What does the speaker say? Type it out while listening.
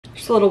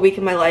just a little week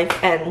in my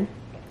life and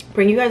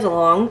bring you guys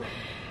along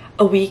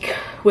a week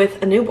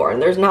with a newborn.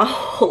 There's not a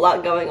whole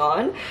lot going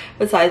on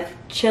besides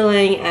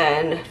chilling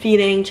and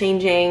feeding,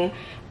 changing,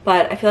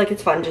 but I feel like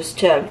it's fun just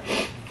to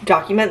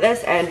document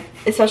this, and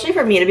especially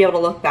for me to be able to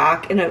look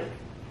back in a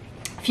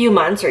few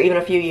months or even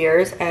a few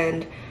years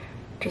and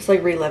just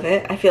like relive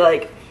it. I feel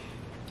like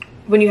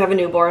when you have a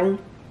newborn,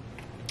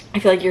 I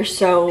feel like you're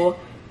so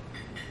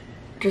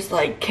just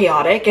like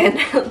chaotic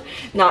and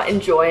not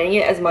enjoying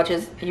it as much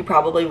as you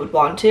probably would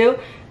want to,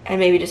 and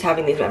maybe just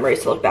having these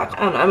memories to look back.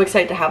 I don't know, I'm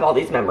excited to have all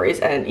these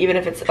memories, and even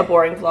if it's a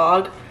boring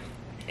vlog,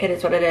 it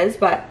is what it is.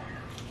 But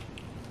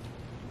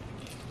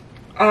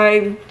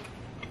I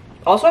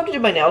also have to do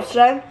my nails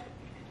today.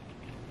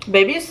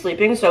 Baby is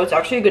sleeping, so it's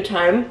actually a good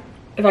time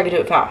if I could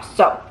do it fast.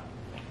 So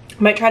I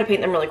might try to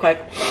paint them really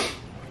quick.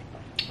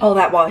 All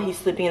that while he's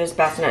sleeping in his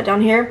bassinet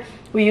down here.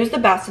 We use the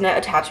bassinet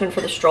attachment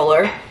for the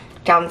stroller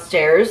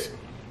downstairs,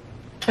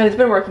 and it's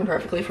been working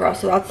perfectly for us,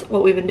 so that's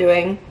what we've been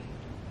doing.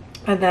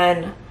 And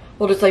then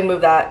we'll just like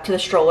move that to the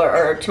stroller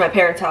or to my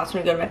parents' house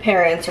when we go to my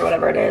parents or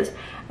whatever it is.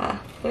 So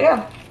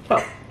yeah,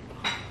 so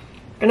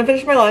gonna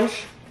finish my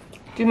lunch,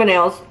 do my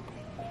nails,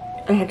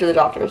 and head to the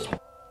doctor's.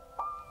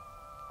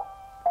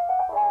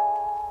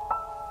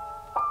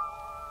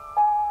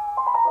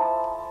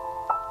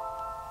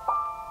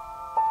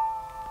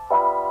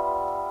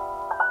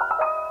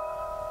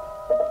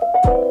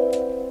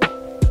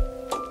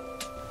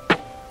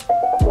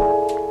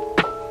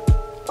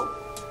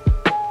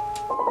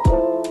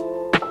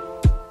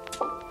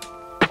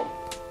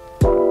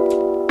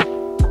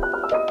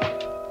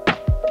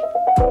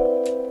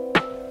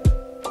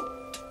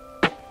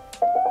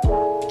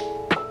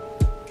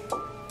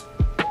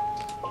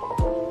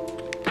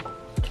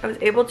 I was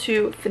able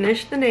to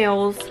finish the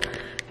nails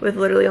with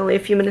literally only a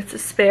few minutes to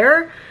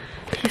spare.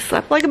 He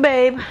slept like a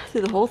babe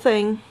through the whole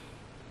thing.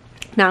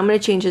 Now I'm going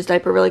to change his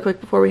diaper really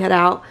quick before we head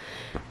out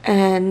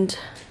and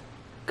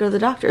go to the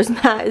doctor's.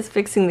 Matt is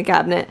fixing the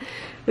cabinet.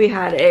 We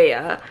had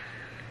a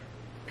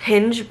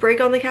hinge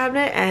break on the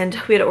cabinet, and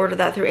we had to order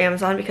that through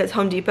Amazon because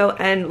Home Depot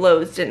and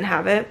Lowe's didn't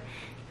have it.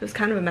 It was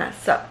kind of a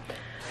mess. So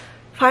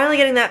finally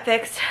getting that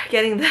fixed,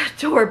 getting the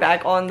door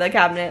back on the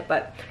cabinet,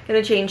 but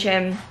gonna change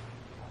him.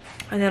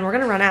 And then we're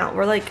gonna run out.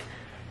 We're like,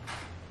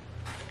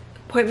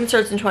 appointment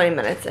starts in 20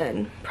 minutes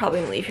and probably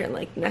gonna leave here in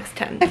like the next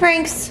 10. Hi,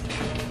 Franks.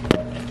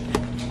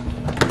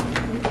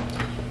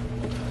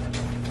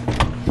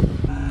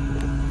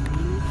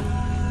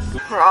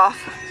 We're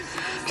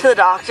off to the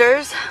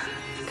doctor's.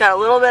 Got a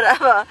little bit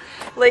of a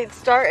late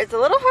start. It's a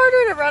little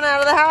harder to run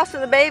out of the house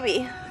with a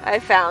baby, I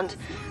found.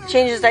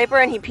 Changed his diaper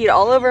and he peed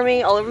all over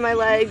me, all over my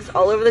legs,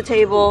 all over the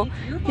table.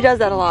 He does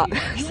that a lot.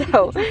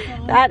 So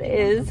that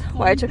is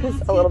why it took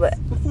us a little bit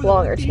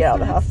longer to get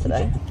out of the house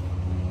today.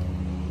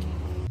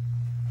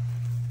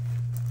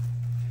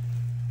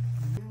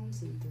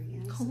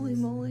 Holy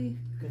moly.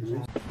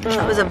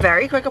 It was a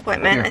very quick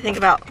appointment, I think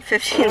about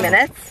 15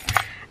 minutes.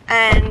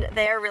 And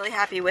they are really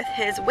happy with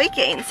his weight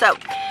gain. So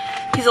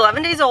he's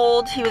 11 days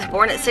old. He was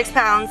born at 6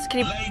 pounds.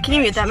 Can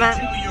you mute that,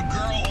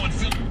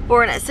 Matt?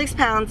 Born at 6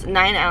 pounds,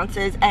 9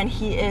 ounces, and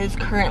he is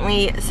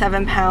currently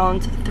 7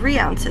 pounds, 3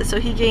 ounces.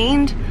 So he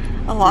gained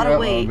a lot of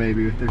weight.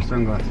 Baby with their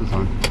sunglasses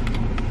on.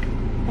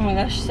 Oh my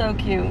gosh, so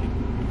cute.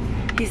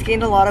 He's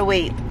gained a lot of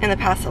weight in the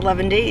past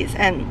 11 days,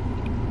 and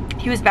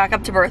he was back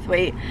up to birth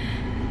weight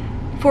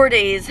 4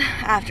 days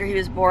after he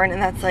was born, and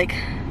that's like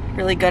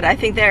really good. I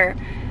think they're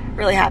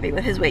really happy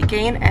with his weight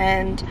gain,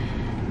 and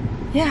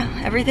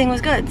yeah, everything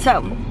was good.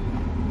 So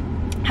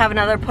have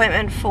another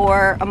appointment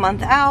for a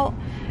month out,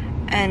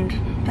 and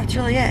that's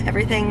really it.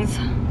 Everything's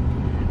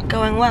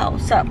going well.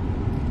 So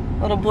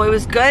little boy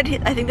was good.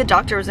 I think the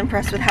doctor was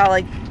impressed with how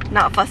like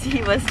not fussy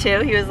he was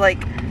too. He was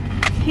like,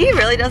 he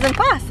really doesn't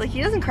fuss, like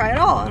he doesn't cry at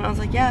all. And I was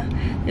like, yeah.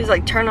 He was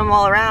like turning them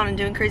all around and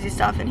doing crazy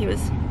stuff, and he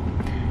was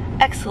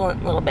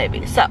excellent little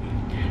baby. So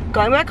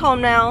going back home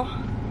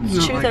now.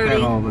 It's 2:30. Like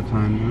that all the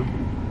time,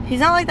 though. He's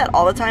not like that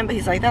all the time, but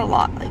he's like that a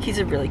lot. Like, he's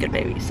a really good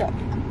baby. So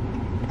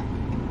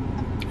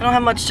I don't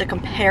have much to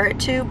compare it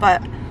to,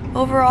 but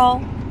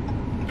overall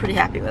pretty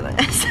happy with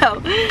it. So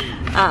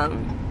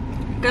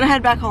gonna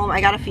head back home. I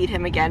gotta feed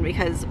him again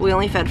because we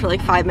only fed for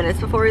like 5 minutes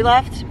before we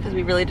left because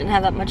we really didn't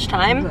have that much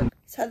time.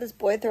 Just had this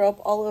boy throw up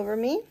all over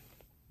me,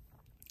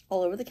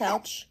 all over the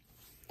couch,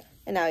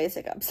 and now he has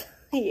hiccups.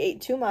 He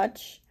ate too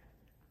much,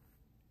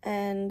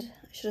 and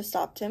I should have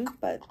stopped him,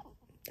 but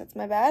that's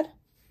my bad.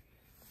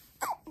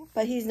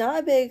 But he's not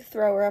a big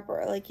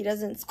thrower-upper. Like, he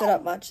doesn't spit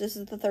up much. This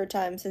is the 3rd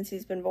time since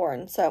he's been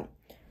born. So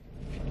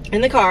in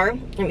the car,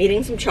 I'm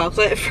eating some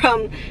chocolate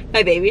from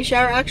my baby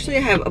shower. Actually,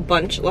 I have a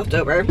bunch left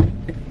over.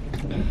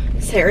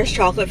 Sarah's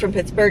chocolate from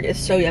Pittsburgh is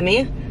so yummy,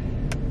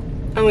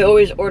 and we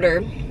always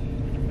order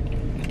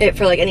it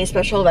for like any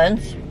special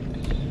events,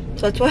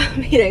 so that's what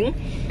I'm eating.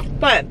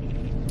 But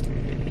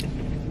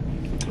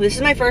this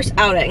is my first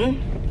outing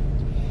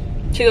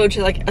to go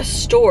to like a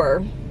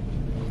store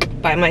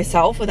by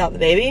myself without the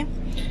baby.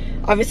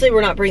 Obviously,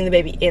 we're not bringing the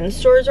baby in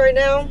stores right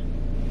now,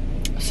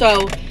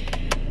 so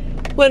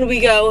when we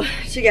go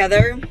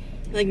together,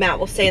 like Matt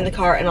will stay in the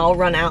car and I'll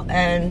run out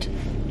and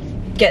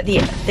get the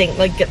thing,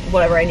 like get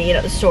whatever I need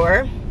at the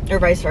store, or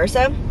vice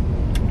versa.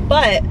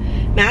 But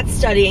Matt's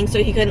studying,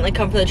 so he couldn't like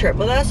come for the trip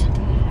with us,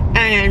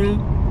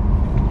 and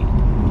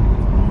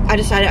I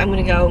decided I'm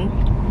gonna go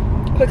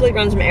quickly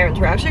run some errands.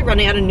 We're actually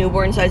running out of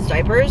newborn sized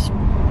diapers.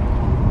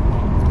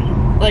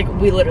 Like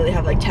we literally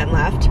have like 10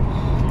 left,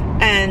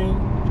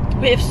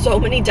 and we have so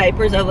many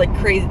diapers of like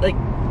crazy, like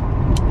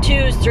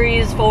 2s,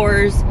 3s,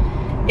 4s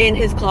in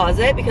his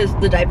closet, because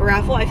the diaper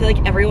raffle, I feel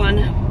like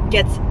everyone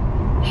gets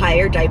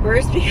higher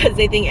diapers because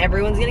they think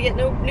everyone's gonna get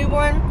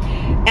newborn,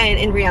 and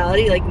in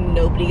reality like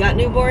nobody got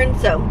newborn.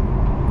 So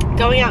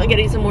going out and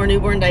getting some more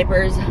newborn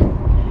diapers.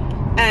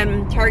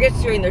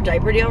 Target's doing their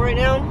diaper deal right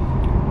now,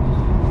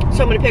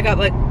 so I'm gonna pick up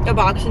like a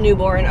box of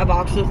newborn, a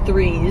box of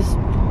 3s,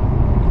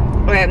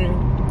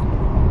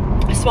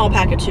 a small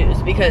pack of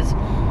 2s, because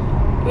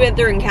we went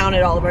through and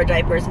counted all of our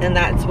diapers and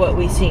that's what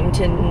we seem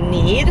to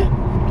need.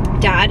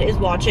 Dad is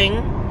watching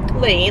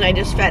Lane. I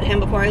just fed him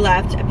before I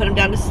left. I put him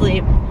down to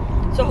sleep,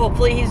 so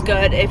hopefully he's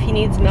good. If he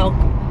needs milk,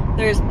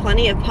 there's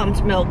plenty of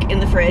pumped milk in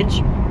the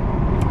fridge,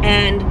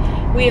 and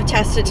we have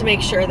tested to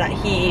make sure that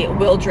he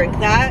will drink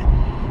that,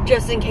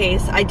 just in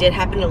case I did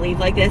happen to leave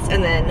like this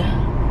and then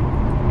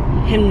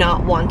him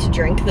not want to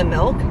drink the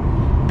milk.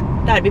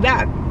 That'd be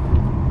bad.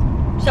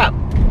 So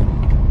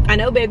I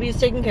know baby is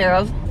taken care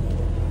of.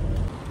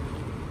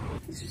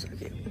 These are so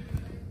cute.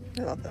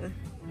 I love them.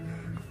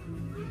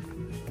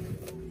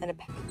 And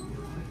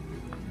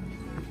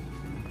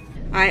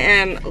I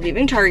am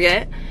leaving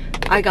Target.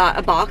 I got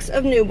a box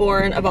of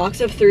newborn, a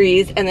box of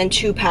 3s, and then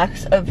 2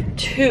 packs of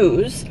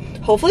 2s.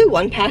 Hopefully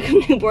 1 pack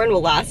of newborn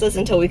will last us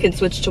until we can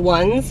switch to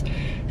 1s.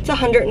 It's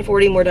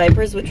 140 more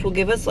diapers, which will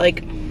give us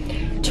like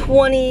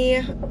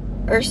 20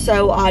 or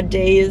so odd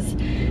days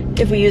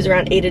if we use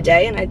around 8 a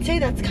day, and I'd say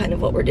that's kind of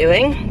what we're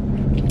doing.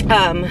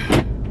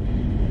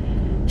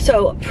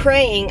 So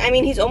praying, I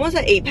mean, he's almost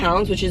at 8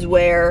 pounds, which is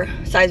where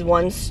size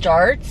 1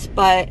 starts,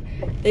 but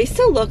they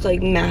still look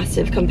like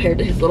massive compared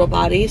to his little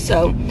body.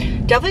 So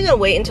definitely gonna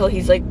wait until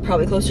he's like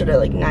probably closer to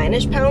like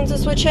 9-ish pounds to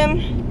switch him.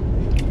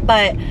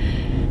 But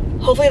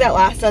hopefully that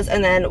lasts us,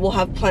 and then we'll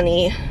have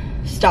plenty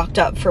stocked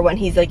up for when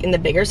he's like in the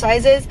bigger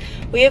sizes.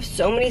 We have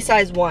so many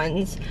size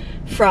 1s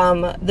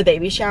from the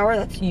baby shower.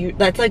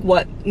 That's like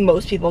what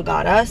most people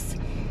got us,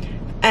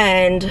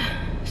 and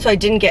so I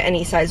didn't get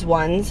any size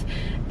 1s,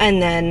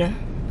 and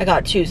then I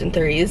got 2s and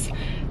 3s.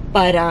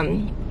 But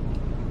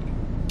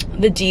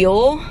the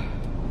deal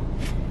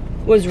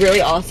was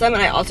really awesome,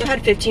 and I also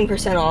had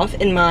 15% off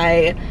in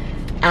my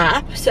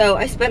app, so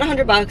I spent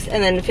 $100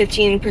 and then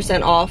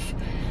 15% off,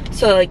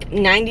 so like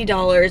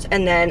 $90,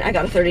 and then I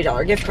got a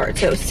 $30 gift card,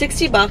 so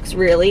 $60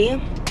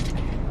 really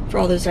for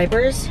all those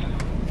diapers.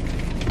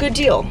 Good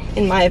deal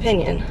in my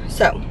opinion.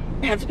 So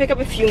I have to pick up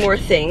a few more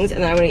things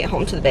and then I'm gonna get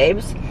home to the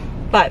babes,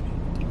 but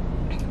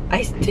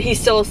he's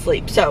still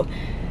asleep, so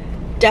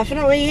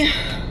definitely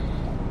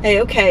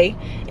a-okay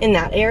in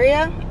that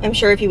area. I'm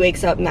sure if he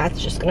wakes up,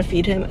 Matt's just gonna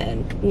feed him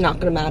and not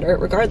gonna matter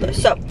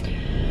regardless. So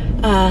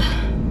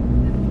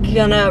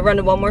gonna run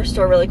to one more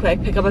store really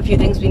quick, pick up a few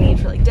things we need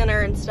for like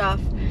dinner and stuff,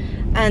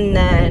 and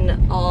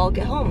then I'll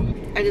get home.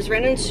 I just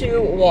ran into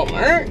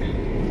Walmart.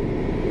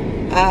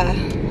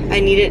 I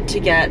needed to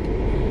get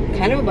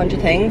kind of a bunch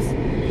of things,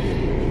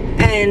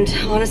 and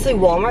honestly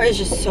Walmart is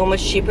just so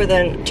much cheaper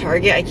than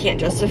Target. I can't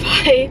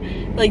justify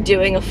like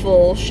doing a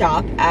full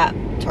shop at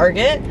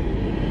Target.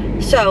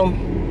 So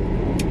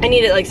I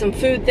needed like some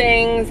food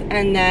things,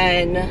 and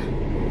then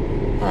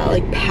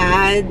like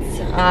pads.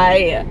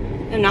 I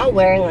am not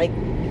wearing like,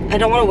 I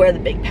don't want to wear the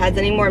big pads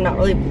anymore. I'm not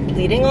really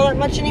bleeding all that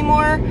much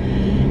anymore,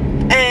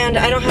 and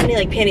I don't have any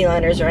like panty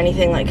liners or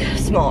anything like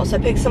small, so I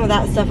picked some of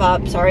that stuff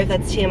up. Sorry if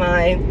that's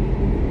TMI,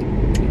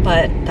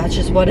 but that's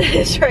just what it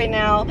is right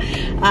now.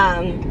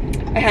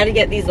 I had to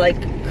get these like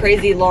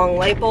crazy long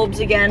light bulbs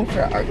again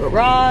for our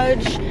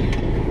garage,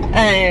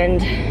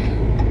 and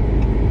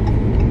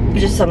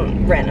just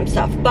some random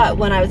stuff. But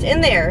when I was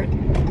in there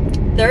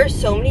are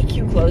so many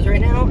cute clothes right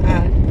now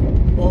at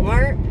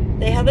Walmart.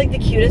 They have like the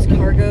cutest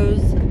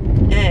cargos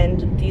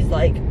and these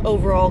like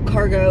overall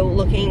cargo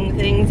looking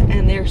things,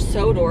 and they're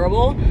so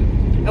adorable.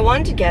 I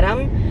wanted to get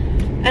them,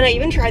 and I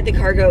even tried the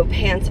cargo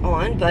pants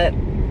on, but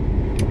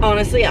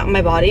honestly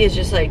my body is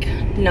just like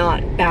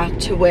not back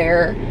to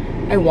where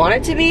I want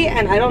it to be,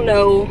 and I don't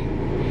know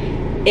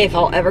if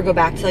I'll ever go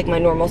back to like my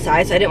normal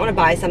size. So I didn't want to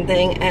buy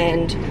something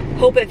and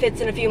hope it fits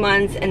in a few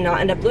months and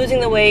not end up losing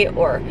the weight,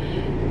 or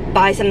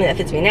buy something that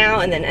fits me now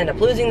and then end up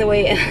losing the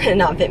weight and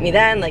not fit me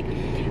then. Like,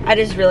 I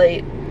just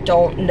really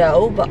don't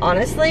know. But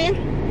honestly,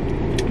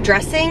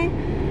 dressing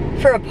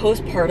for a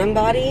postpartum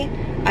body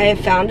I have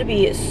found to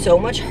be so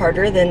much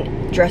harder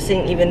than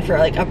dressing even for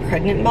like a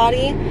pregnant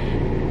body,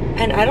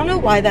 and I don't know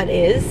why that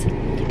is.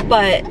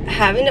 But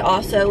having to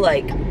also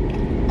like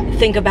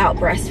think about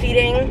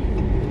breastfeeding,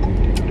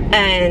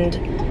 and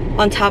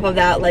on top of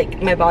that,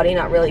 like my body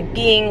not really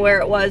being where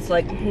it was,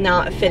 like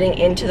not fitting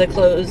into the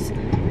clothes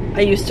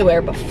I used to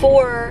wear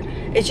before,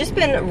 it's just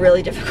been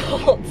really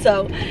difficult.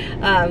 So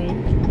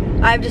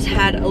I've just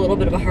had a little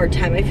bit of a hard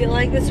time, I feel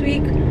like, this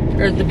week,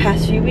 or the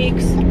past few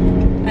weeks,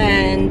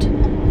 and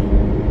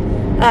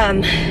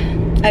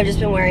I've just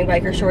been wearing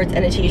biker shorts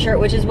and a t-shirt,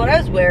 which is what I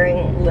was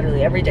wearing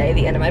literally every day at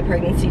the end of my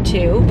pregnancy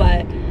too,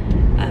 but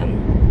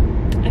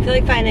I feel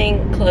like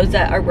finding clothes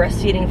that are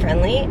breastfeeding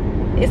friendly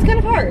is kind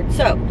of hard.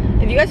 So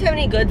if you guys have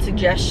any good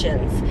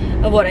suggestions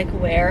of what I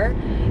could wear,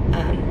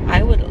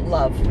 I would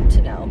love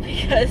to know,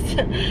 because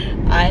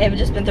I have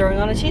just been throwing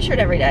on a t-shirt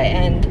every day,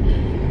 and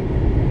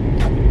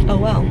oh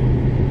well.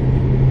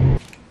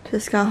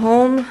 Just got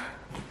home.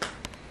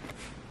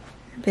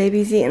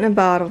 Baby's eating a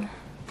bottle.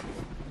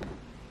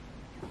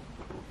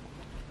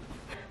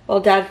 While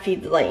Dad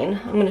feeds Lane,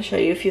 I'm going to show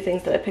you a few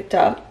things that I picked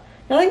up.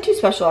 Nothing too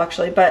special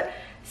actually, but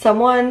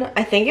someone,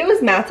 I think it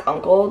was Matt's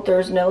uncle,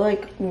 there's no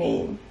like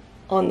name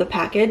on the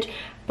package,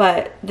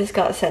 but this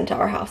got sent to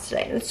our house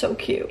today and it's so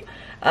cute.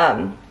 So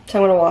I'm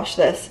going to wash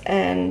this,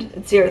 and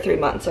it's 0 to 3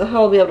 months, so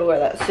I'll be able to wear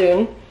that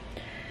soon.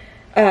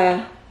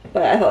 But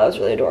I thought that was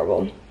really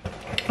adorable.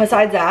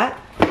 Besides that,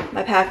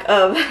 my pack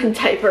of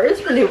diapers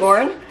for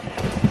newborn.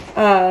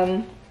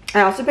 I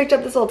also picked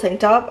up this little tank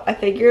top. I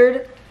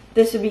figured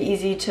this would be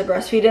easy to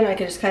breastfeed in. I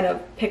could just kind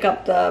of pick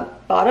up the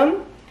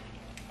bottom,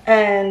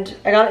 and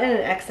I got it in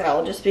an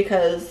XL just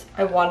because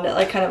I wanted it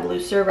like kind of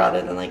looser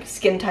rather than like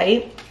skin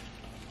tight,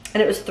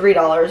 and it was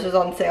 $3. It was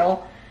on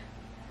sale,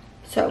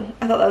 so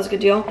I thought that was a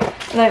good deal.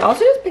 And I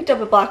also just picked up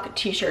a black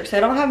t-shirt because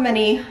I don't have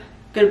many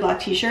good black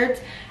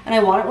t-shirts, and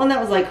I wanted one that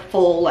was like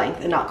full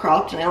length and not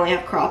cropped, and I only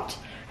have cropped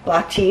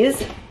black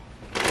tees.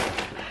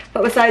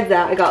 But besides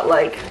that, I got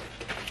like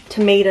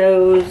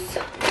tomatoes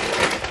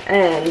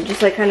and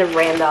just like kind of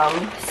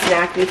random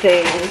snacky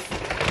things.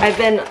 I've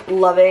been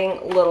loving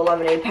little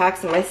lemonade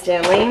packs in my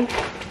Stanley.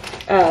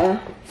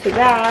 So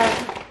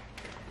that,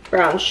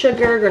 brown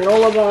sugar,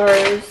 granola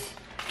bars,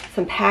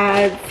 some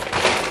pads.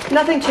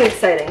 Nothing too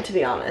exciting, to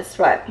be honest,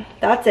 but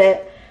that's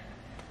it.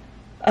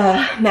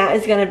 Matt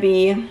is gonna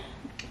be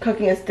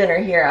cooking us dinner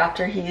here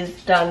after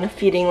he's done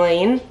feeding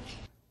Lane.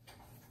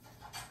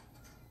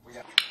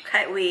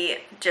 Okay, we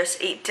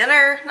just ate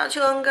dinner not too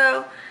long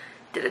ago,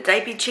 did a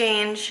diaper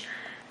change,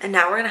 and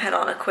now we're gonna head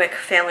on a quick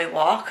family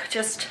walk,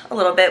 just a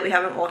little bit. We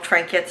haven't walked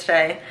Frank yet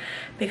today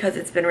because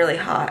it's been really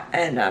hot,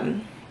 and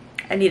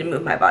I need to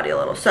move my body a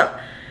little. So,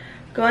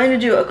 going to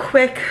do a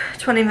quick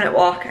 20-minute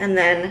walk and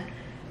then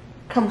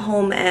come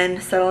home and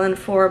settle in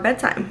for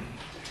bedtime.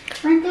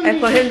 I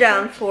put him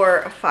down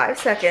for 5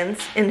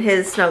 seconds in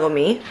his Snuggle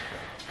Me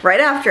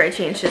right after I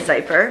changed his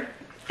diaper,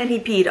 and he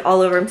peed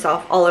all over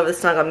himself, all over the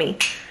Snuggle Me,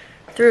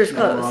 through his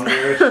clothes.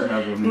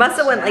 Must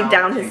have went like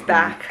down his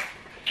back,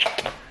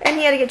 and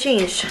he had to get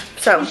changed.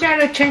 So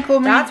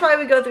that's why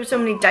we go through so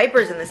many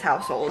diapers in this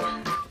household.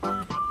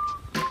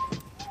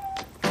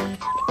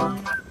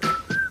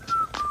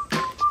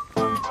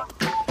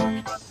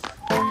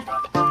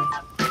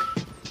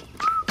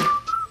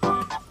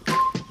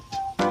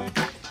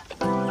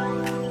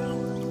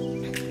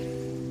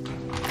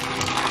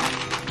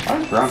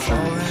 Brown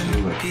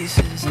sugar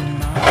pieces in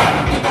my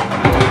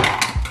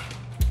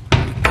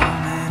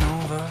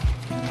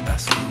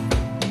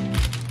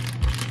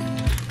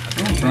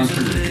brown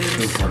sugar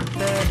is so hard.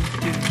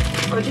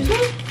 What'd you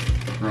say?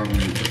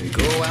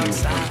 Go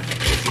outside.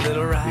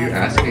 You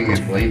asking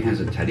if Lane has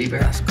a teddy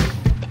bear? I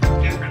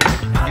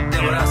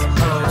did what I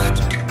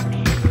supposed to.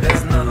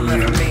 There's nothing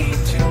left for me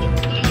to.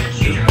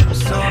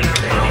 So I'm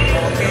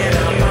walking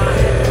out my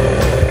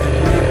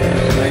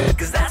head.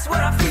 'Cause that's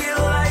what I feel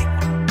like.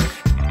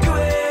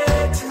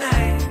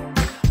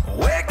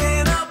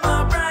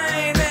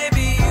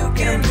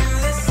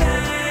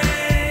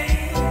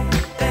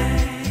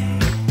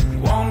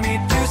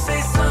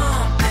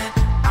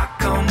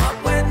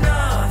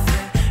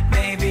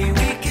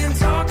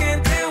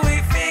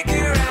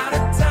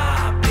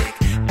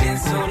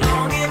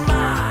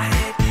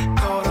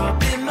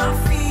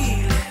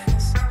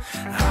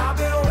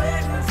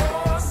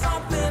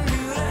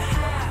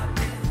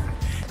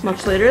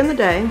 Much later in the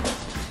day,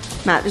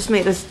 Matt just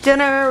made us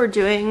dinner. We're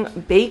doing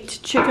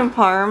baked chicken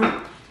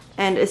parm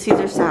and a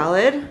Caesar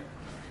salad.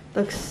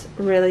 Looks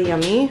really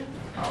yummy.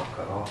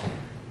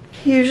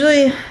 He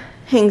usually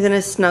hangs in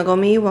his Snuggle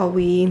Me while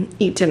we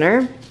eat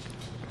dinner,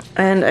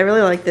 and I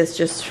really like this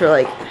just for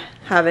like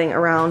having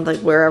around like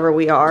wherever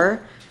we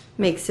are.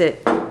 Makes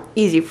it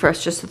easy for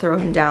us just to throw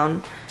him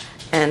down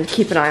and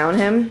keep an eye on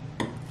him.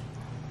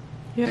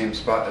 Yep. Same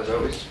spot as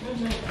always.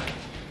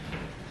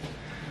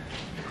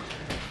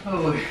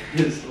 Oh,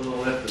 his little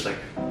lip is like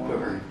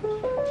quivering.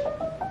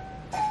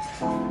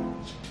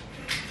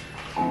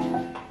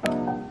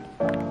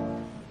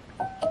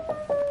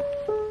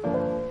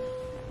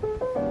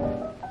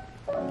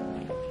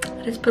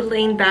 I just put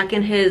Lane back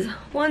in his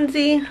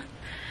onesie,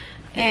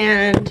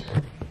 and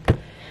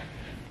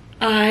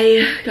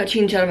I got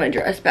changed out of my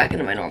dress back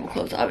into my normal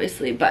clothes,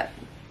 obviously, but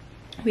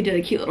we did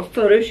a cute little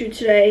photo shoot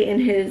today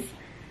in his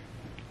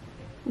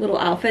little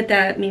outfit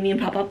that Mimi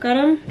and Pop-Up got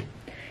him.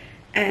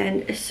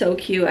 And it's so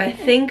cute. I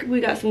think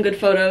we got some good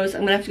photos.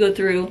 I'm gonna have to go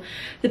through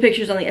the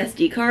pictures on the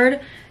SD card.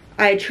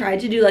 I tried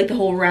to do like the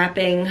whole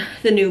wrapping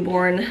the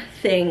newborn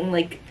thing,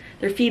 like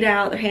their feet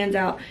out, their hands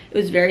out. It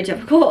was very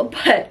difficult,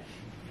 but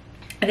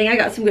I think I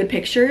got some good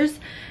pictures.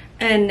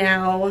 And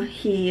now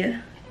he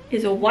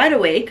is wide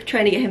awake,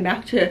 trying to get him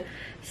back to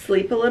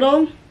sleep a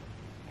little.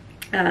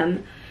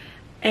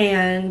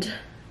 And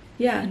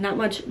yeah, not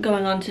much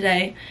going on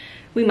today.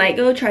 We might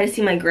go try to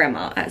see my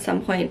grandma at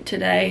some point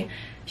today.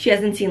 She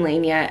hasn't seen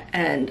Lane yet,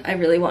 and I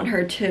really want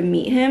her to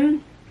meet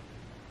him.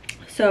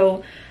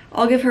 So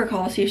I'll give her a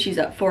call, see if she's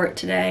up for it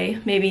today,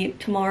 maybe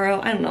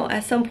tomorrow. I don't know.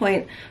 At some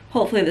point,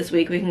 hopefully this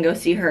week, we can go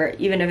see her,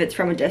 even if it's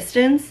from a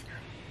distance.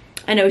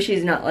 I know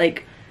she's not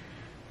like,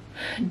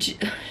 she's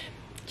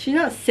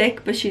not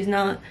sick, but she's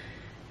not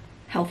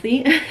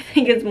healthy. I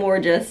think it's more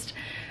just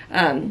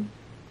kind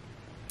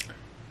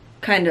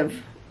of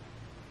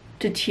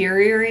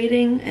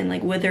deteriorating and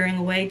like withering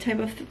away type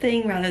of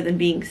thing, rather than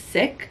being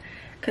sick.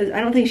 Because I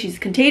don't think she's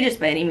contagious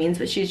by any means,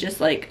 but she's just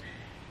like,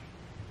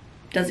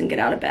 doesn't get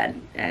out of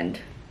bed. And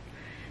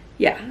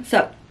yeah,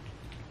 so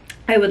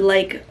I would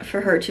like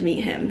for her to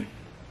meet him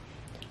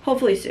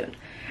hopefully soon.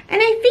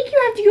 And I think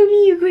you have to go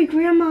meet your great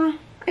grandma.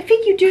 I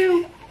think you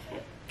do.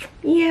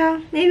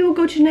 Yeah, maybe we'll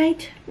go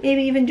tonight.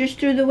 Maybe even just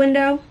through the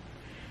window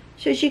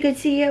so she could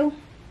see you.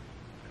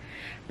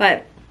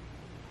 But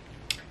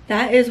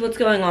that is what's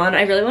going on.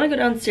 I really want to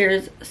go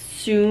downstairs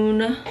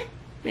soon,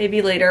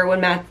 maybe later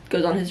when Matt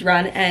goes on his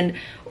run, and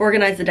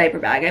organize the diaper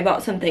bag. I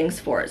bought some things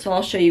for it, so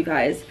I'll show you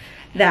guys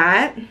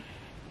that.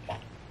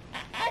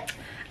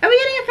 Are we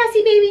getting a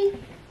fussy baby?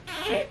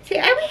 Say,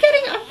 are we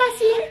getting a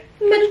fussy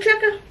mother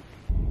trucker?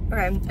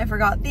 Okay, I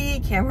forgot the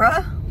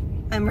camera.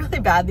 I'm really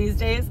bad these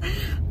days,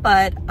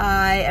 but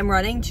I am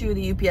running to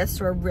the UPS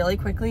store really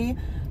quickly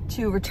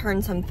to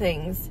return some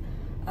things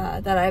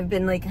that I've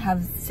been like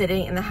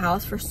sitting in the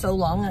house for so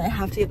long, and I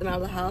have to get them out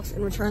of the house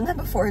and return them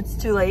before it's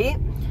too late.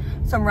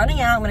 So I'm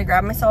running out. I'm gonna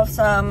grab myself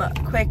some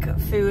quick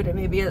food and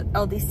maybe an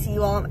LDC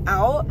while I'm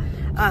out.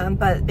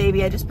 But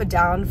baby, I just put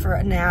down for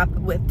a nap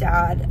with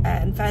dad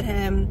and fed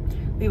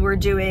him. We were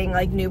doing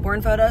like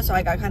newborn photos, so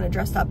I got kind of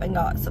dressed up and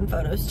got some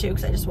photos too,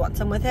 because I just want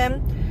some with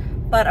him.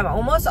 But I'm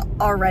almost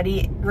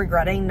already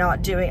regretting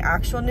not doing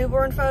actual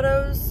newborn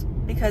photos,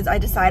 because I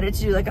decided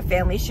to do like a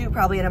family shoot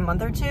probably in a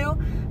month or two,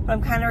 but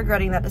I'm kind of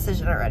regretting that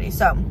decision already.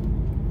 So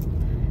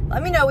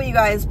let me know what you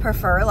guys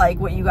prefer, like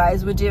what you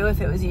guys would do if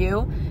it was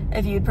you.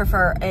 If you'd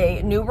prefer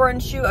a newborn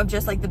shoot of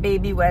just like the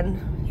baby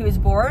when he was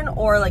born,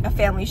 or like a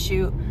family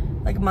shoot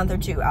like a month or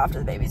two after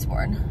the baby's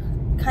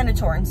born. Kind of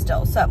torn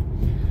still. So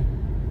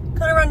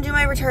gonna run do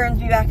my returns,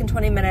 be back in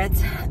 20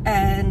 minutes.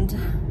 And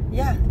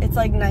yeah, it's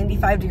like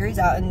 95 degrees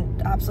out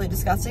and absolutely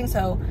disgusting.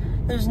 So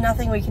there's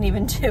nothing we can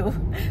even do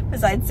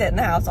besides sit in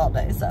the house all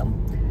day. So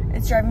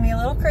it's driving me a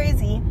little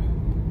crazy.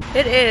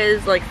 It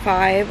is like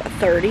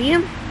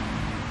 5:30.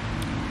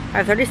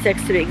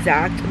 5:36 to be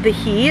exact. The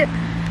heat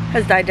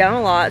has died down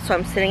a lot, so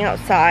I'm sitting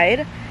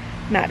outside.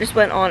 Matt just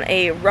went on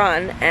a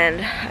run,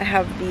 and I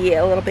have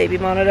the little baby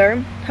monitor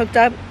hooked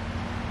up.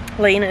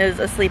 Lane is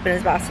asleep in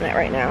his bassinet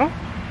right now,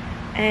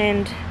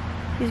 and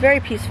he's very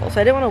peaceful,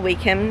 so I didn't want to wake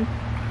him,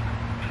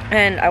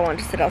 and I wanted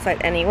to sit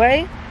outside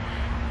anyway,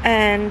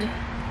 and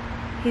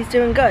he's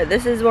doing good.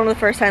 This is one of the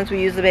first times we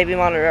use the baby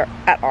monitor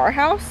at our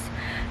house.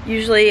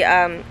 Usually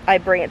I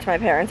bring it to my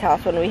parents'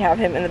 house when we have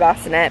him in the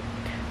bassinet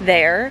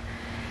there,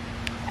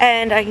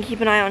 and I can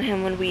keep an eye on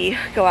him when we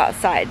go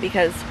outside,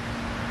 because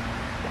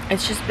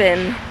it's just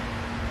been,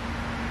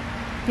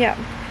 yeah.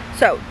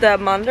 So the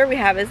monitor we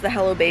have is the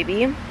Hello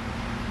Baby,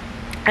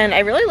 and I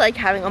really like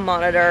having a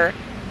monitor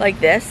like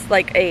this,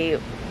 like a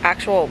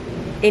actual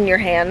in your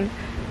hand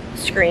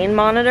screen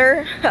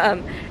monitor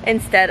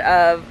instead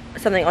of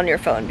something on your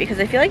phone, because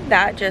I feel like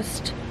that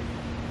just,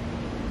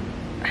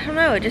 I don't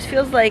know, it just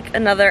feels like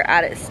another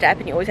added step,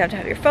 and you always have to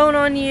have your phone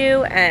on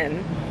you,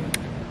 and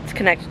it's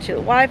connected to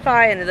the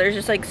Wi-Fi, and there's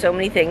just like so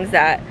many things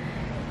that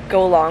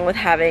go along with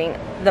having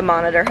the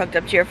monitor hooked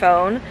up to your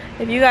phone.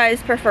 If you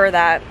guys prefer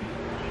that,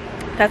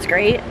 that's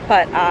great,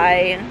 but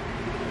I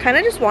kind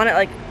of just want it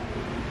like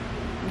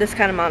this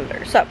kind of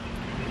monitor. So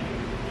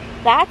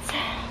that's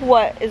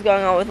what is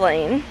going on with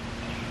Lane.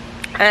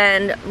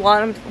 And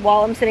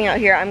while I'm sitting out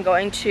here, I'm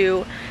going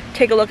to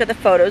take a look at the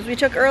photos we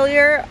took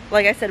earlier.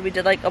 Like I said, we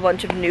did like a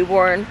bunch of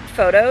newborn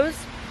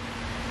photos,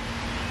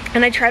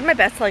 and I tried my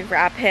best to like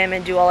wrap him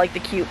and do all like the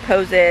cute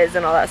poses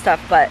and all that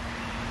stuff, but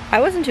I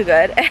wasn't too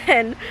good.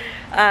 And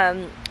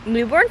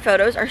newborn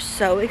photos are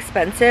so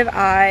expensive.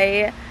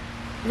 I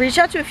reached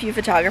out to a few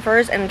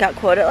photographers and got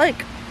quoted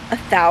like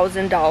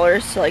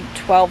 $1,000 to like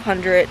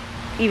 $1,200,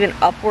 even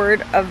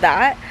upward of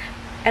that.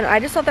 And I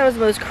just thought that was the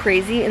most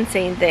crazy,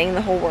 insane thing in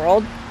the whole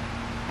world.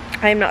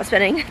 I am not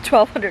spending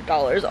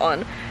 $1,200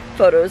 on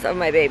photos of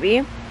my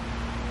baby,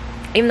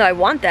 even though I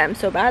want them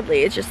so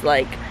badly. It's just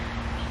like,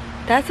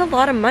 that's a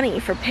lot of money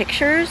for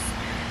pictures.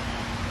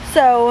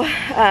 So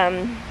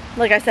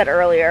like I said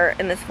earlier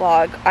in this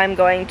vlog, I'm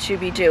going to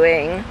be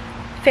doing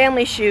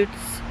family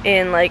shoots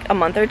in like a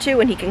month or two,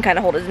 when he can kind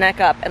of hold his neck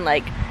up and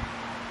like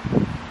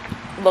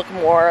look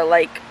more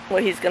like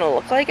what he's gonna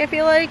look like, I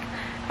feel like.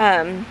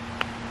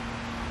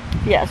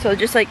 Yeah, so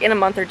just like in a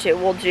month or two,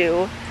 we'll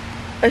do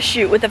a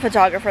shoot with a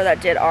photographer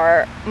that did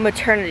our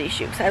maternity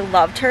shoot, because I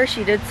loved her.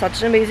 She did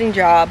such an amazing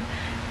job,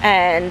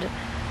 and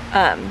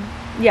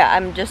yeah,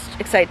 I'm just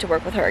excited to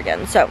work with her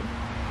again. So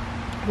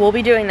we'll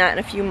be doing that in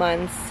a few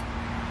months,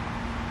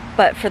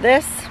 but for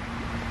this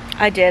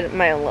I did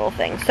my own little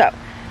thing. So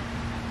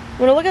I'm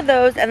gonna look at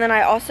those, and then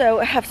I also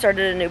have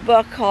started a new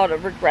book called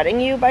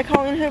Regretting You by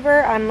Colleen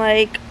Hoover. I'm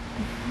like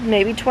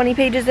maybe 20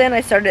 pages in.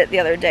 I started it the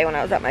other day when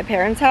I was at my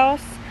parents'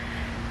 house,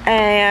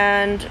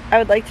 and I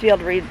would like to be able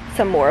to read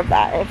some more of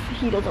that if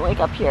he doesn't wake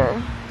up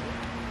here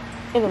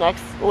in the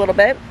next little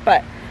bit.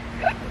 But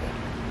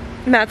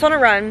Matt's on a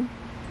run.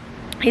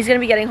 He's gonna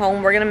be getting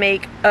home. We're gonna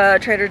make a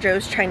Trader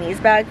Joe's Chinese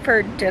bag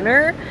for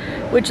dinner,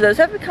 which those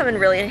have become in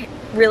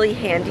really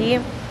handy.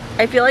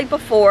 I feel like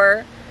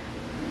before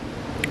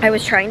I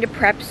was trying to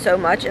prep so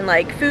much in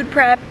like food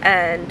prep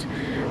and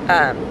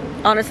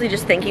honestly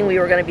just thinking we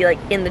were gonna be like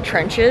in the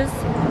trenches,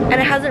 and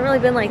it hasn't really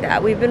been like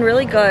that. We've been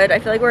really good. I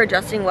feel like we're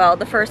adjusting well.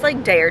 The first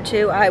like day or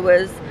two I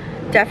was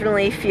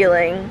definitely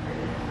feeling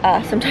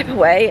some type of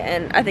way,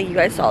 and I think you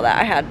guys saw that.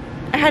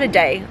 I had a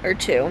day or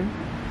two,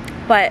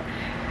 but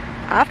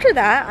after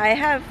that I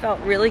have felt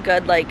really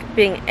good, like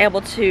being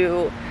able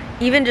to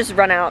even just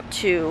run out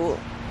to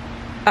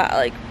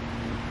like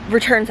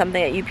return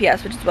something at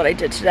UPS, which is what I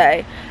did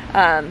today,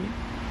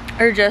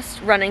 or just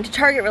running to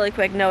Target really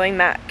quick, knowing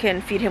Matt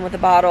can feed him with a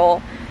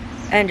bottle,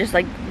 and just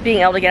like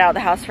being able to get out of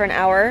the house for an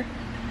hour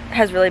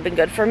has really been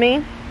good for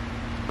me,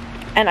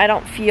 and I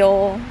don't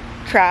feel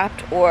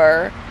trapped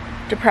or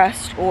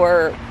depressed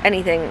or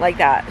anything like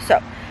that.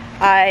 So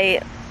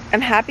I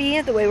am happy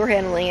the way we're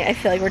handling it. I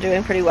feel like we're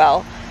doing pretty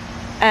well,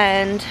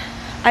 and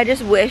I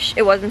just wish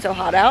it wasn't so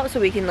hot out so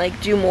we can like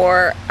do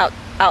more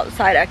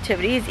outside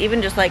activities,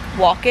 even just like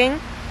walking.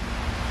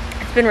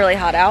 It's been really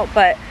hot out,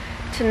 but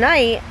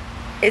tonight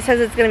it says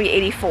it's gonna be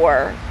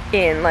 84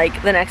 in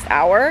like the next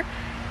hour,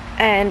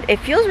 and it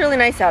feels really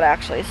nice out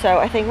actually. So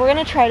I think we're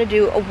gonna try to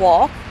do a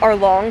walk, our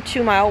long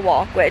 2-mile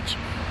walk, which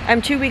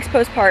I'm 2 weeks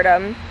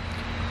postpartum,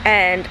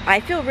 and I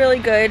feel really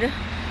good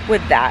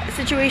with that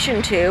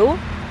situation too,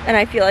 and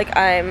I feel like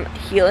I'm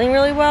healing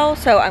really well.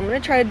 So I'm gonna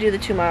try to do the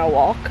 2-mile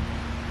walk,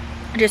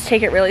 just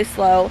take it really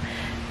slow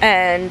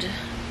and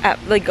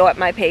like go at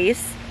my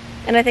pace,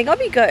 and I think I'll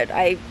be good.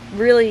 I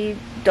really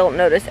don't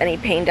notice any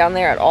pain down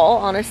there at all,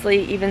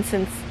 honestly. Even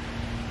since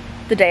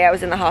the day I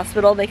was in the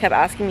hospital, they kept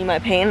asking me my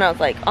pain, and I was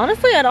like,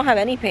 honestly, I don't have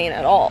any pain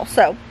at all.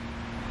 So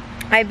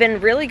I've been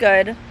really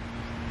good,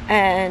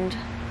 and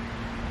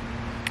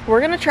we're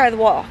gonna try the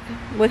walk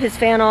with his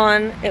fan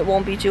on. It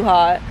won't be too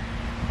hot,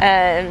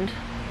 and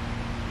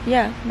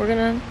yeah, we're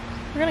gonna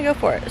go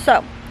for it.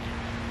 So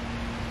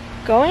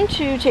going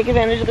to take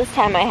advantage of this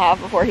time I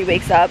have before he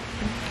wakes up,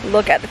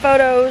 look at the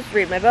photos,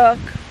 read my book,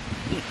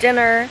 eat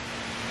dinner,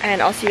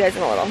 and I'll see you guys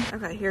in a little.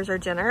 Okay, here's our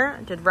dinner.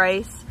 I did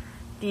rice,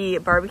 the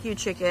barbecue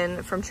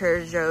chicken from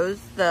Trader Joe's,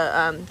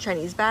 the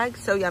Chinese bag,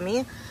 so yummy.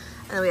 And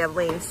then we have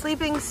Lane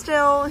sleeping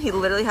still. He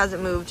literally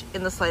hasn't moved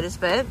in the slightest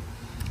bit.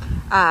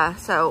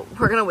 So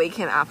we're gonna wake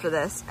him after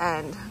this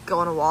and go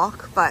on a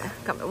walk, but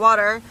got my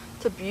water.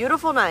 It's a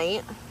beautiful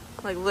night,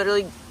 like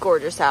literally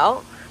gorgeous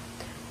out.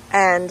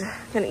 And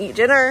gonna eat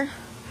dinner.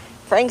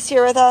 Frank's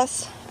here with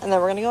us, and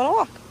then we're gonna go on a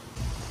walk.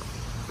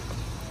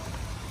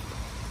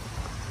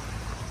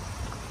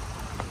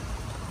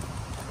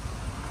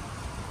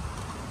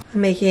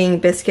 I'm making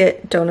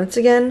biscuit donuts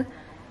again.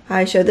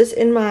 I showed this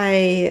in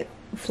my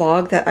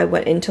vlog that I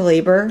went into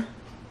labor.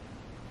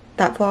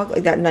 That vlog,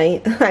 like that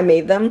night, I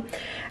made them.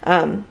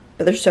 But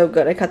they're so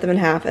good. I cut them in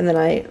half, and then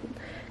I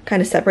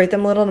kind of separate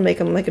them a little to make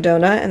them like a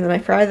donut, and then I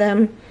fry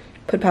them,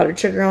 put powdered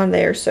sugar on.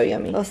 They are so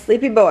yummy. A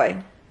sleepy boy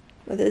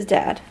with his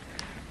dad.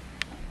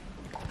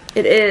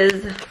 It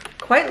is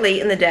quite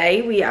late in the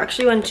day. We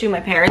actually went to my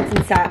parents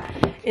and sat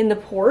in the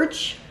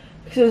porch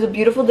because it was a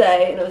beautiful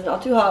day and it was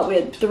not too hot. We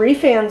had 3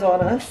 fans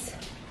on us.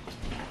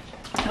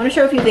 I want to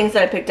show a few things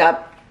that I picked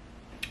up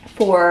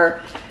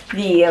for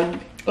the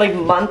like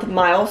month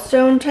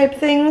milestone type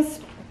things.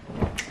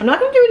 I'm not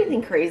gonna do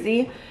anything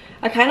crazy.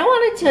 I kind of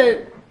wanted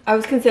to, I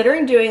was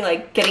considering doing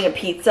like getting a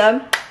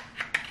pizza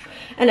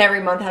and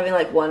every month having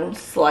like 1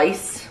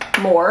 slice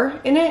more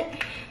in it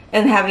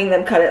and having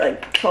them cut it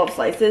like 12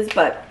 slices,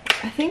 but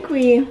I think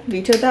we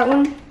vetoed that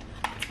one.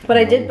 But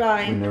I did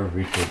buy... We never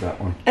vetoed that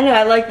one. I know,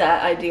 I like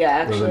that idea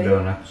actually. Those are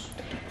donuts.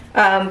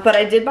 But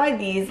I did buy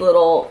these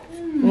little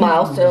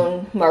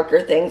milestone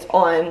marker things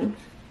on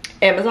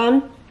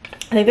Amazon.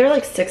 I think they're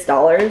like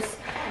 $6.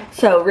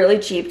 So really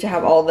cheap to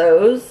have all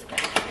those.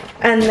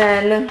 And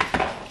then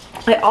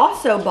I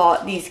also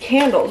bought these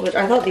candles, which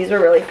I thought these were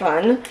really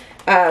fun.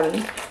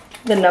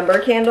 The number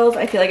candles,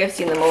 I feel like I've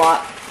seen them a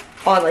lot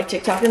on like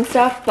TikTok and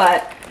stuff,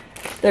 but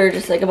they're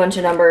just like a bunch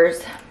of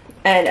numbers,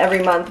 and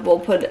every month we'll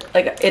put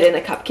like it in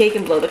a cupcake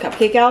and blow the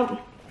cupcake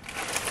out,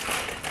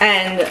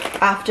 and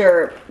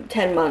after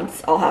 10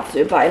 months I'll have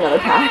to buy another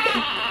pack.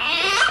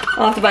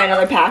 I'll have to buy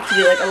another pack to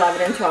do like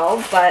 11 and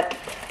 12, but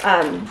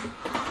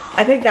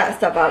I picked that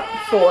stuff up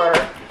for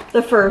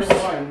the first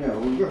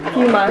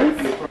few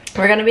months.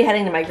 We're gonna be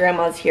heading to my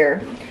grandma's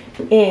here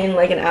in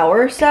like an hour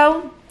or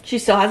so, she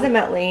still hasn't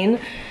met Lane,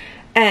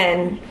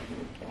 and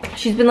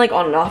she's been like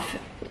on and off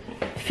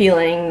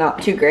feeling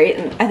not too great.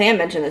 And I think I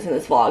mentioned this in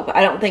this vlog, but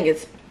I don't think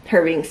it's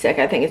her being sick.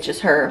 I think it's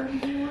just her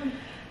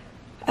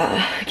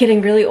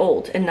getting really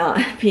old and not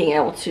being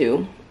able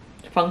to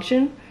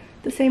function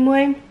the same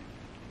way.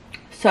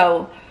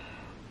 So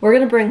we're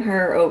gonna bring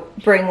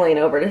Lane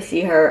over to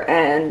see her,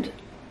 and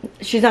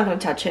she's not gonna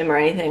touch him or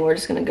anything. We're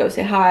just gonna go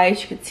say hi.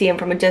 She could see him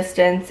from a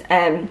distance,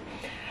 and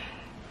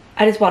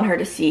I just want her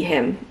to see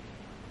him.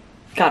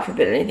 God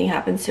forbid anything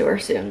happens to her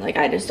soon. Like,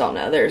 I just don't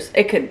know.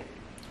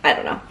 I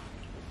don't know.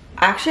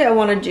 Actually, I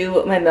want to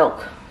do my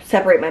milk,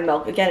 separate my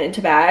milk again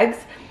into bags.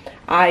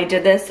 I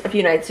did this a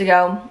few nights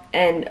ago,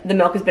 and the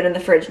milk has been in the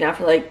fridge now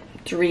for like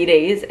 3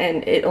 days,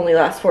 and it only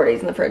lasts 4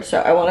 days in the fridge. So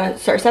I want to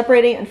start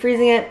separating and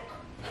freezing it.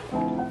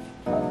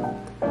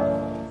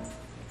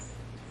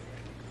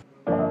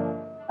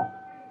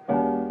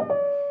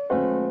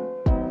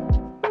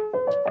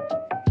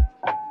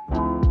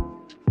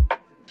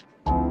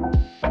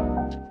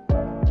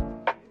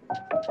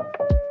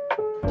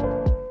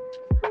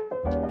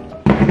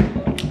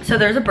 So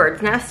there's a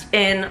bird's nest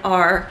in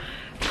our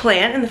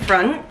plant in the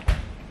front,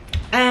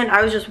 and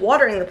I was just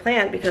watering the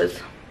plant because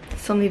it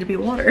still need to be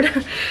watered.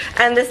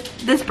 And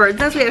this bird's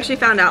nest we actually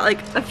found out like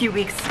a few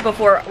weeks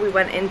before we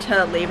went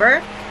into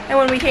labor, and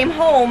when we came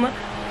home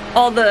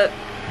all the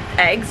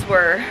eggs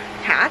were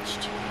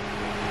hatched.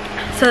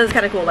 So it's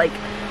kind of cool, like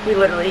we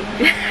literally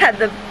had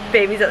the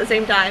babies at the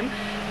same time.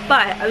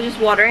 But I was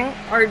just watering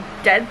our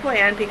dead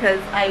plant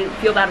because I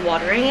feel bad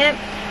watering it.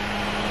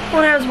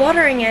 When I was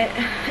watering it,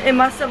 it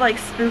must have like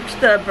spooked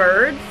the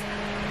birds,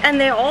 and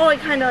they all like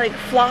kind of like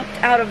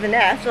flopped out of the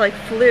nest, or like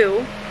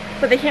flew,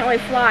 but they can't really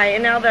fly,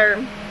 and now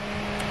they're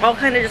all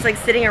kind of just like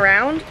sitting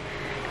around,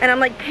 and I'm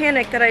like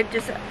panicked that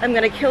I'm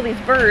gonna kill these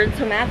birds.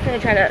 So Matt's gonna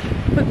try to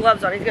put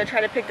gloves on. He's gonna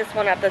try to pick this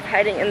one up that's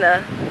hiding in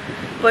the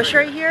bush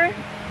right here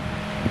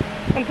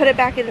and put it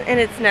back in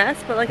its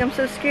nest, but like I'm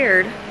so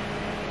scared. I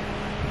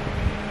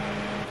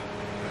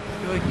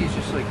feel like he's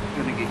just like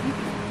gonna get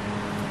eaten.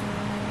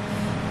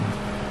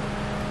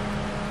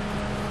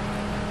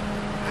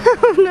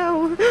 Oh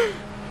no.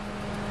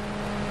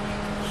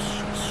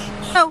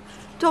 No,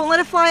 don't let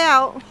it fly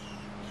out.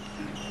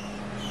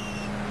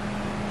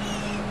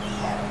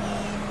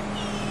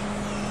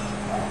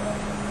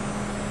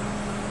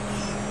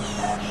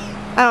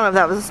 I don't know if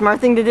that was a smart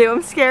thing to do.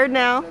 I'm scared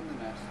now.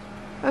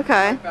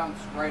 Okay.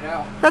 Bounced right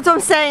out. That's what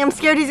I'm saying. I'm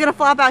scared he's gonna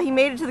flop out. He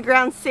made it to the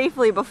ground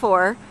safely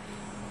before.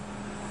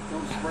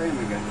 Don't spray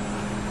him again.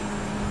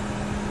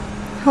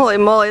 Holy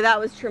moly, that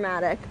was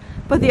traumatic.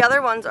 But the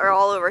other ones are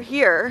all over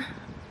here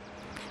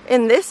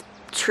in this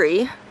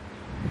tree.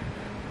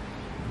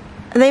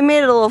 And they made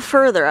it a little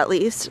further at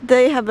least.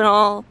 They have been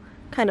all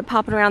kind of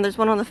popping around. There's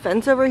one on the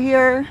fence over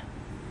here.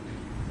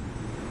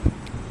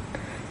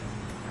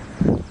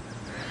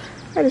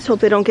 I just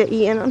hope they don't get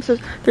eaten.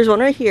 There's one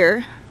right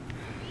here.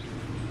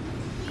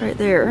 Right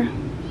there.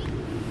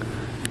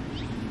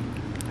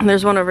 And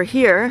there's one over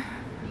here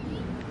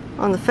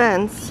on the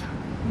fence.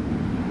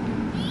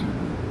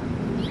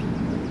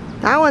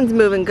 That one's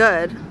moving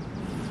good.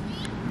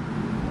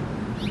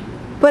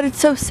 But it's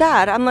so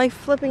sad. I'm like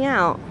flipping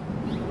out.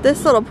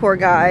 This little poor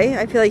guy,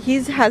 I feel like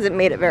he hasn't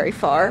made it very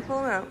far. Pull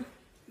him out.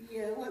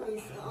 Yeah, let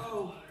me,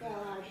 oh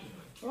God.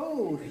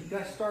 Oh, he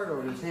got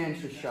startled. His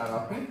hands just shot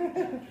up.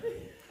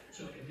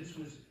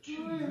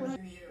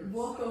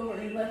 Walk over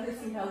and let her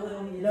see how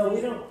little he is. No,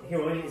 we don't.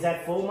 Here, wait, is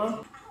that full,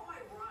 Mom?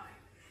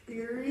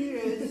 Here he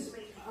is.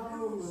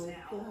 Oh my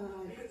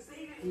God.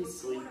 He's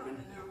sleeping.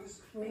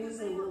 Where's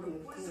the little thing?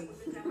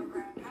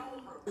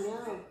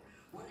 No.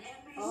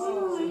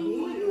 Oh,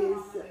 he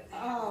is.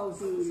 Oh,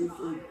 he is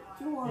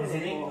adorable.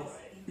 Isn't he?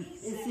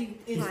 Is he?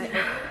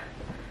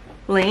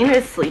 Lane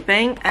is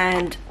sleeping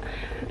and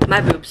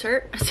my boobs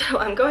hurt, so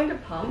I'm going to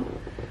pump,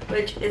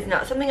 which is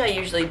not something I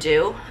usually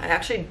do. I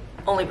actually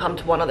only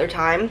pumped one other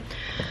time,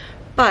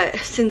 but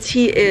since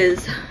he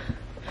is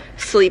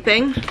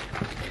sleeping,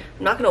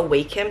 I'm not gonna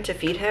wake him to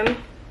feed him.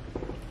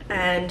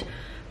 And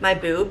my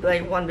boob,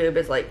 like one boob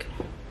is like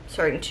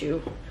starting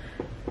to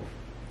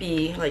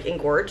be like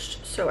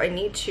engorged, so I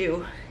need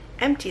to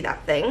empty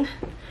that thing.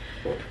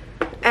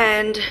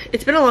 And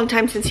it's been a long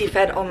time since he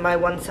fed on my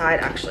one side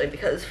actually,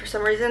 because for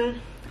some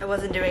reason I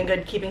wasn't doing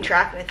good keeping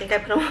track, and I think I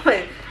put him on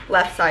my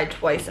left side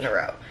twice in a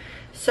row.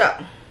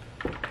 So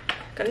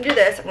gonna do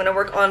this. I'm gonna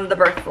work on the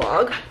birth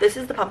vlog. This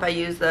is the pump I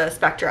use, the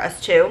Spectra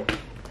S2,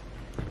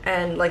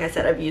 and like I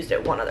said, I've used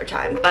it one other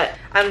time, but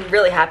I'm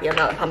really happy I'm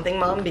not a pumping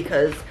mom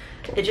because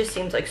it just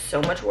seems like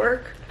so much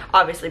work.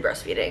 Obviously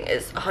breastfeeding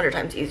is 100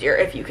 times easier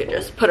if you could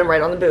just put them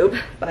right on the boob,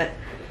 but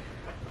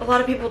a lot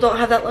of people don't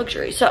have that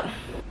luxury. So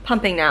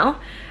pumping now.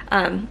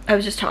 I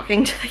was just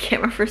talking to the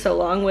camera for so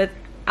long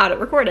without it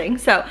recording,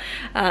 so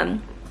I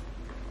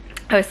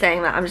was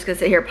saying that I'm just gonna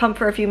sit here, pump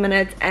for a few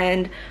minutes,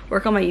 and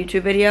work on my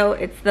YouTube video.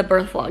 It's the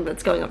birth vlog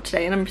that's going up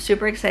today, and I'm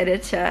super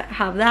excited to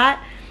have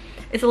that.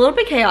 It's a little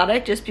bit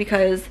chaotic just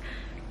because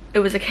it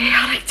was a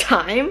chaotic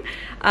time,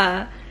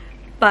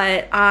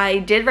 but I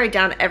did write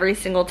down every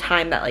single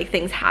time that like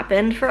things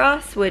happened for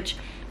us, which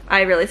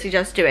I really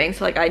suggest doing.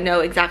 So like I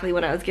know exactly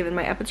when I was given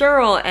my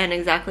epidural and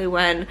exactly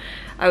when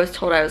I was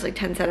told I was like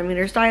 10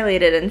 centimeters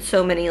dilated, and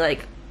so many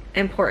like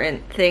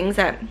important things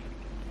that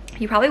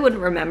you probably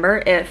wouldn't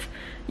remember if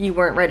you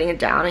weren't writing it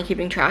down and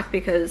keeping track,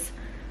 because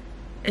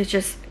it's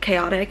just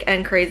chaotic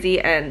and crazy,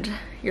 and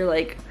you're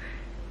like,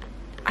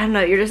 I don't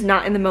know, you're just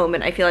not in the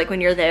moment, I feel like,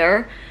 when you're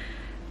there.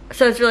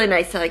 So it's really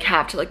nice to like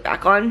have to look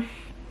back on.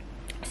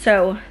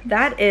 So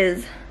that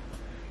is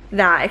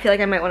that. I feel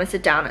like I might want to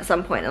sit down at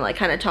some point and like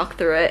kind of talk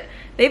through it,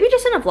 maybe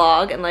just in a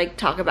vlog, and like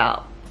talk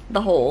about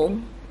the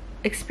whole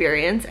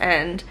experience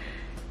and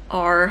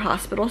our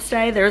hospital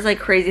stay. There was like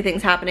crazy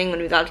things happening when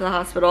we got to the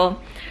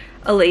hospital.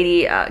 A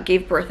lady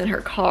gave birth in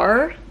her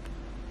car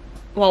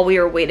while we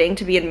were waiting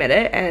to be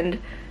admitted, and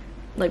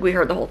like we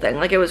heard the whole thing.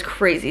 Like it was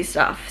crazy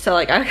stuff. So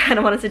like I kind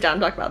of want to sit down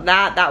and talk about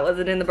that. That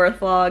wasn't in the birth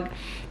vlog.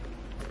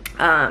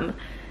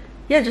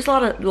 Yeah, just a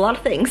lot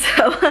of things.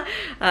 So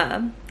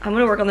I'm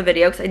gonna work on the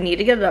video because I need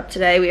to get it up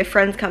today. We have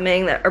friends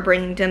coming that are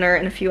bringing dinner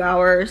in a few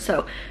hours,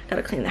 so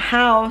gotta clean the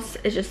house.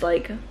 It's just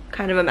like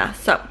kind of a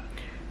mess. So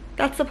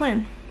that's the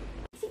plan.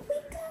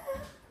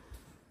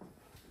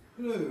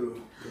 Hello.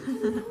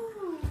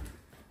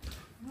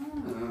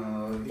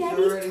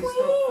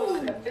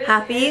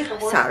 Happy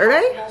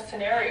Saturday.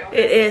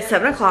 It is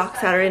 7 o'clock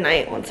Saturday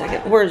night. One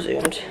second, we're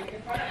zoomed.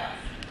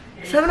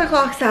 7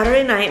 o'clock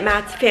Saturday night.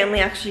 Matt's family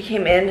actually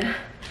came in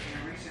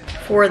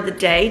for the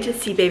day to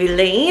see baby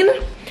Lane,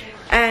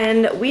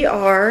 and we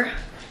are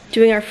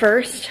doing our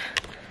first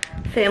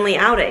family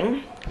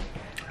outing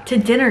to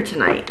dinner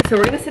tonight. So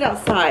we're gonna sit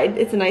outside.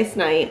 It's a nice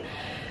night.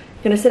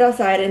 Gonna sit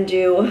outside and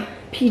do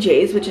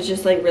PJs, which is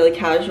just like really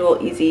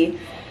casual, easy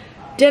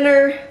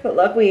dinner. But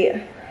look, we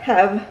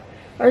have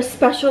our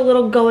special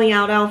little going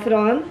out outfit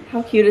on.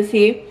 How cute is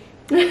he?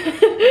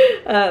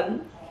 I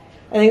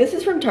think this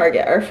is from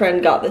Target. Our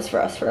friend got this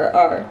for us for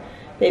our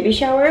baby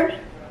shower.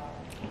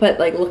 But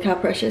like, look how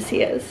precious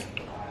he is.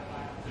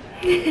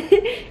 He's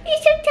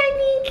so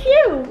tiny and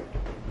cute,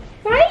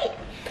 right?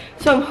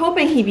 So I'm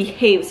hoping he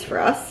behaves for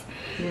us.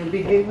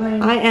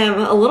 I am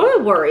a little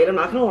bit worried, I'm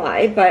not gonna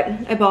lie, but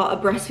I bought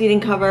a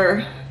breastfeeding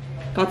cover,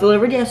 got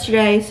delivered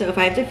yesterday, so if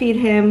I have to feed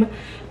him,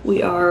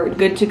 we are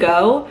good to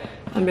go.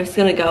 I'm just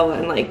gonna go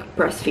and like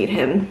breastfeed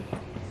him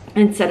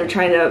instead of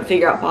trying to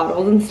figure out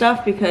bottles and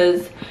stuff,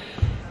 because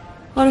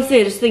honestly,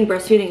 I just think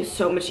breastfeeding is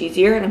so much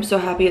easier, and I'm so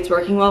happy it's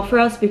working well for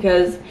us,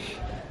 because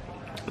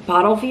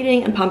bottle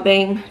feeding and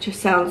pumping just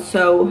sounds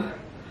so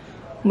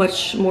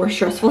much more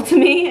stressful to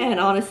me, and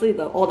honestly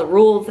all the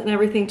rules and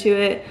everything to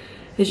it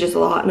is just a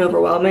lot and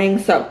overwhelming.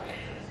 So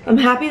I'm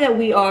happy that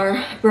we are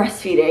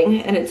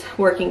breastfeeding and it's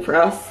working for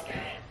us.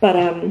 But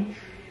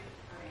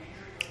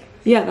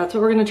yeah, that's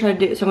what we're gonna try to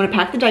do. So I'm gonna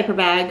pack the diaper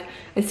bag.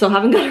 I still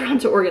haven't got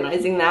around to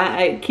organizing that.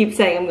 I keep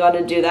saying I'm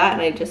gonna do that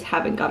and I just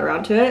haven't got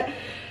around to it.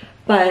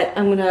 But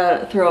I'm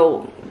gonna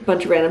throw a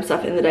bunch of random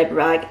stuff in the diaper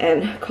bag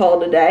and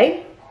call it a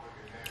day.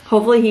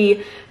 Hopefully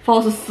he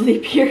falls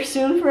asleep here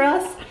soon for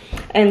us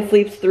and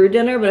sleeps through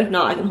dinner, but if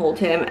not, I can hold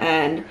him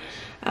and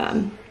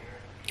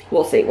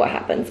we'll see what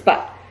happens.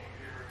 But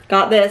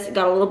got this,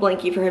 got a little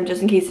blankie for him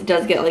just in case it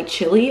does get like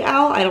chilly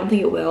out. I don't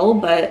think it will,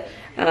 but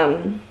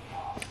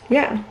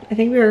yeah, I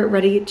think we're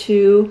ready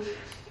to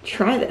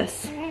try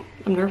this.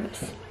 I'm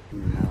nervous.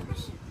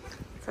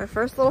 It's our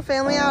first little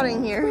family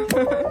outing here.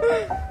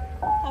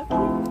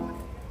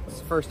 It's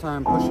the first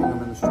time pushing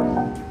him in the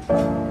stroller.